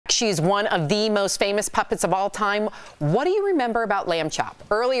She's one of the most famous puppets of all time. What do you remember about Lamb Chop?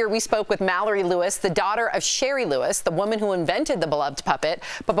 Earlier, we spoke with Mallory Lewis, the daughter of Shari Lewis, the woman who invented the beloved puppet.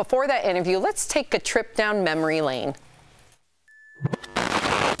 But before that interview, let's take a trip down memory lane.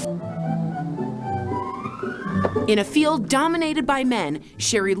 In a field dominated by men,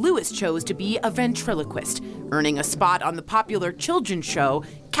 Shari Lewis chose to be a ventriloquist, earning a spot on the popular children's show,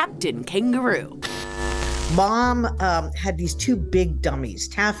 Captain Kangaroo. Mom had these two big dummies,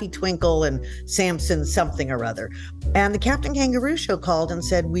 Taffy Twinkle and Samson something or other. And the Captain Kangaroo show called and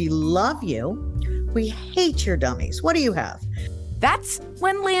said, "We love you. We hate your dummies. What do you have?" That's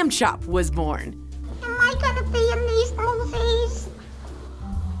when Lamb Chop was born. Am I gonna be in these movies?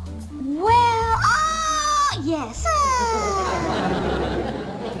 Well, yes.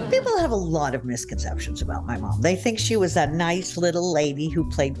 People have a lot of misconceptions about my mom. They think she was a nice little lady who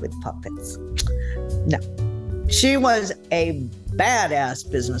played with puppets. No, she was a badass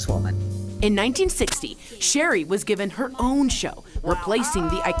businesswoman. In 1960, Shari was given her own show, replacing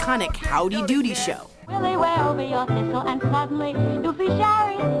the iconic Howdy Doody show. Willy will be your thistle, and suddenly you'll be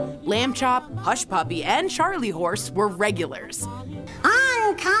Shari. Lamb Chop, Hush Puppy, and Charlie Horse were regulars.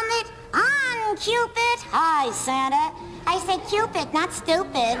 On Comet, on Cupid. Hi, Santa. I said Cupid, not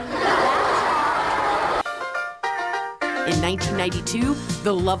stupid. In 1992,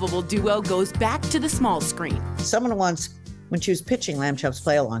 the lovable duo goes back to the small screen. Someone once, when she was pitching Lamb Chop's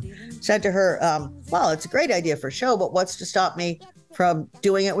play-along, said to her, well, it's a great idea for a show, but what's to stop me from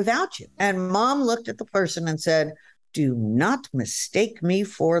doing it without you? And Mom looked at the person and said, "Do not mistake me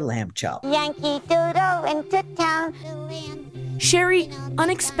for Lamb Chop." Yankee Doodle into town. Shari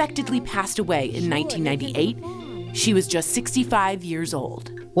unexpectedly passed away in 1998. She was just 65 years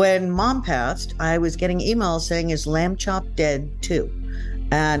old. When Mom passed, I was getting emails saying, "Is Lamb Chop dead too?"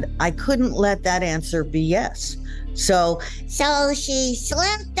 And I couldn't let that answer be yes. So she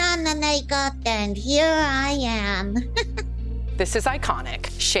slipped on the makeup, and here I am. This is iconic.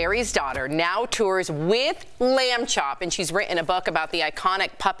 Shari's daughter now tours with Lamb Chop, and she's written a book about the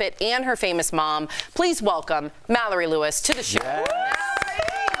iconic puppet and her famous mom. Please welcome Mallory Lewis to the show. Yes.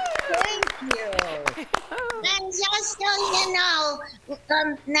 Thank you. And just so you know,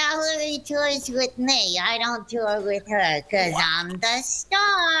 Mallory tours with me. I don't tour with her, because I'm the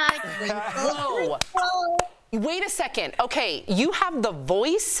star. Whoa. Wait a second. Okay, you have the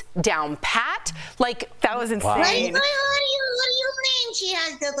voice down pat? Like, that was insane. What do you mean she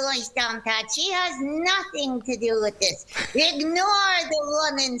has the voice down pat? She has nothing to do with this. Ignore the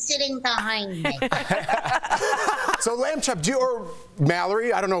woman sitting behind me. So Lamb Chop, or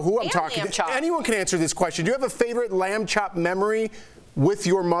Mallory, I don't know who I'm talking to. Anyone can answer this question. Do you have a favorite Lamb Chop memory with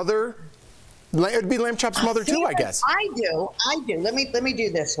your mother? It'd be Lamb Chop's mother too, I guess. I do. Let me do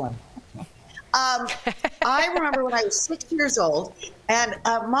this one. I remember when I was 6 years old, and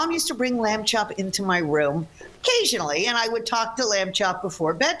Mom used to bring Lamb Chop into my room occasionally, and I would talk to Lamb Chop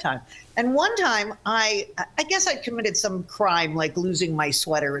before bedtime. And one time, I guess I committed some crime, like losing my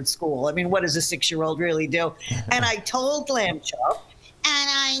sweater at school. I mean, what does a 6-year-old really do? And I told Lamb Chop, and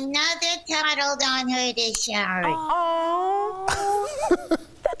I never tattled on her to Shari. Oh.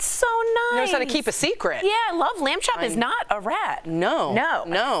 That's so nice. Knows how to keep a secret. Yeah, I love Lamb Chop is not a rat. No.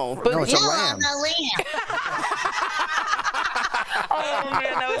 No. But no, it's a lamb. Oh,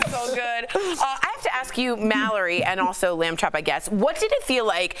 man, that was so good. I have to ask you, Mallory, and also Lamb Chop, I guess, what did it feel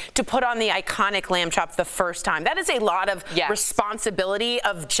like to put on the iconic Lamb Chop the first time? That is a lot of responsibility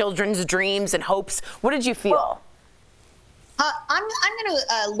of children's dreams and hopes. What did you feel? Well, I'm going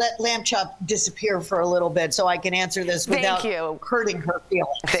to let Lamb Chop disappear for a little bit so I can answer this without hurting her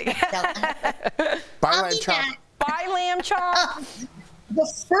feelings. Bye, Lamb Chop. Bye, Lamb Chop. The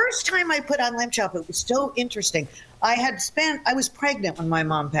first time I put on Lamb Chop, it was so interesting. I was pregnant when my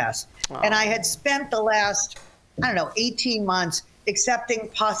mom passed, and I had spent the last, 18 months accepting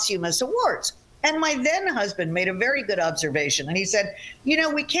posthumous awards. And my then husband made a very good observation. And he said,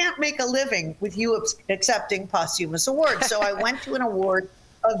 we can't make a living with you accepting posthumous awards. So I went to an award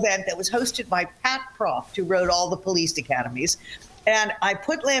event that was hosted by Pat Proft, who wrote all the police academies. And I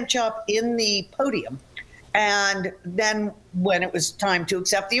put Lamb Chop in the podium. And then when it was time to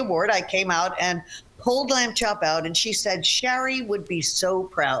accept the award, I came out and pulled Lamb Chop out. And she said, "Shari would be so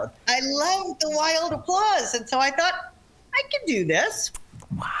proud." I loved the wild applause. And so I thought, I could do this.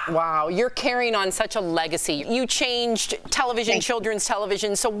 Wow, you're carrying on such a legacy. You changed television, children's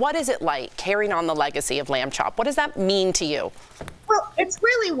television. So what is it like carrying on the legacy of Lamb Chop? What does that mean to you? Well, it's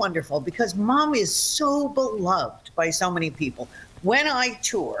really wonderful because Mom is so beloved by so many people. When I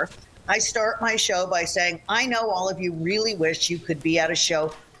tour, I start my show by saying, I know all of you really wish you could be at a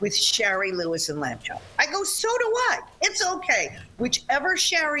show with Shari Lewis and Lamb Chop. I go, so do I. It's okay. Whichever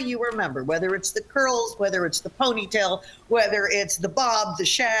Shari you remember, whether it's the curls, whether it's the ponytail, whether it's the bob, the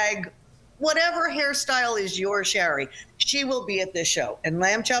shag, whatever hairstyle is your Shari, she will be at this show. And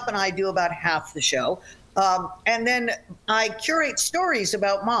Lamb Chop and I do about half the show. And then I curate stories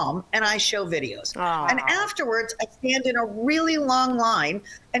about Mom, and I show videos. Aww. And afterwards, I stand in a really long line,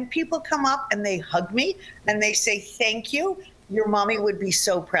 and people come up and they hug me, and they say, thank you. Your mommy would be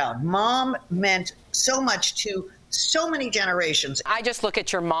so proud. Mom meant so much to so many generations. I just look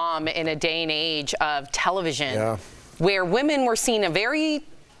at your mom in a day and age of television where women were seen a very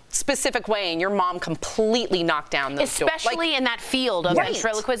specific way, and your mom completely knocked down those especially in that field of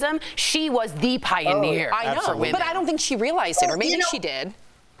ventriloquism. She was the pioneer. I know, but I don't think she realized it, or maybe she did.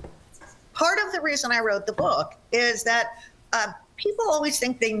 Part of the reason I wrote the book is that people always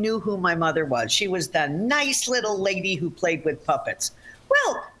think they knew who my mother was. She was the nice little lady who played with puppets.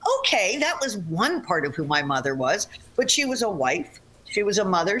 Well, okay, that was one part of who my mother was, but she was a wife. She was a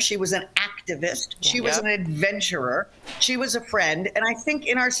mother. She was an activist. She was an adventurer. She was a friend. And I think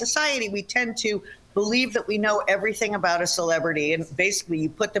in our society, we tend to believe that we know everything about a celebrity. And basically, you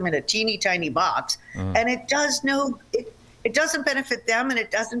put them in a teeny tiny box. And it doesn't benefit them, and it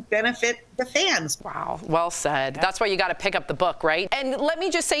doesn't benefit the fans. Wow, well said. That's why you got to pick up the book, right? And let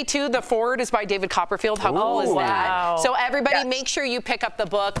me just say, too, the foreword is by David Copperfield. How cool is that? So everybody, make sure you pick up the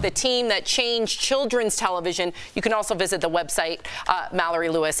book, The Team That Changed Children's Television. You can also visit the website, Mallory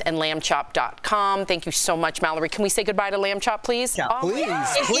Lewis and lambchop.com. Thank you so much, Mallory. Can we say goodbye to Lamb Chop, please? Yeah. Please,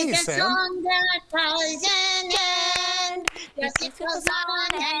 please, Sam. Yes, it goes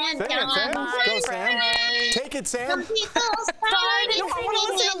on and on. Go, Sam. Take it, Sam. Some people started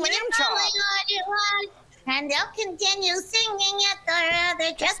singing Lamb Chop. And they'll continue singing it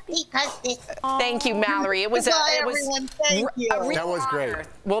forever just because this. Thank you, Mallory. It was everyone. Thank you. a real that was great. honor.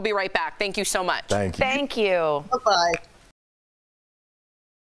 We'll be right back. Thank you so much. Thank you. Thank you. Bye-bye.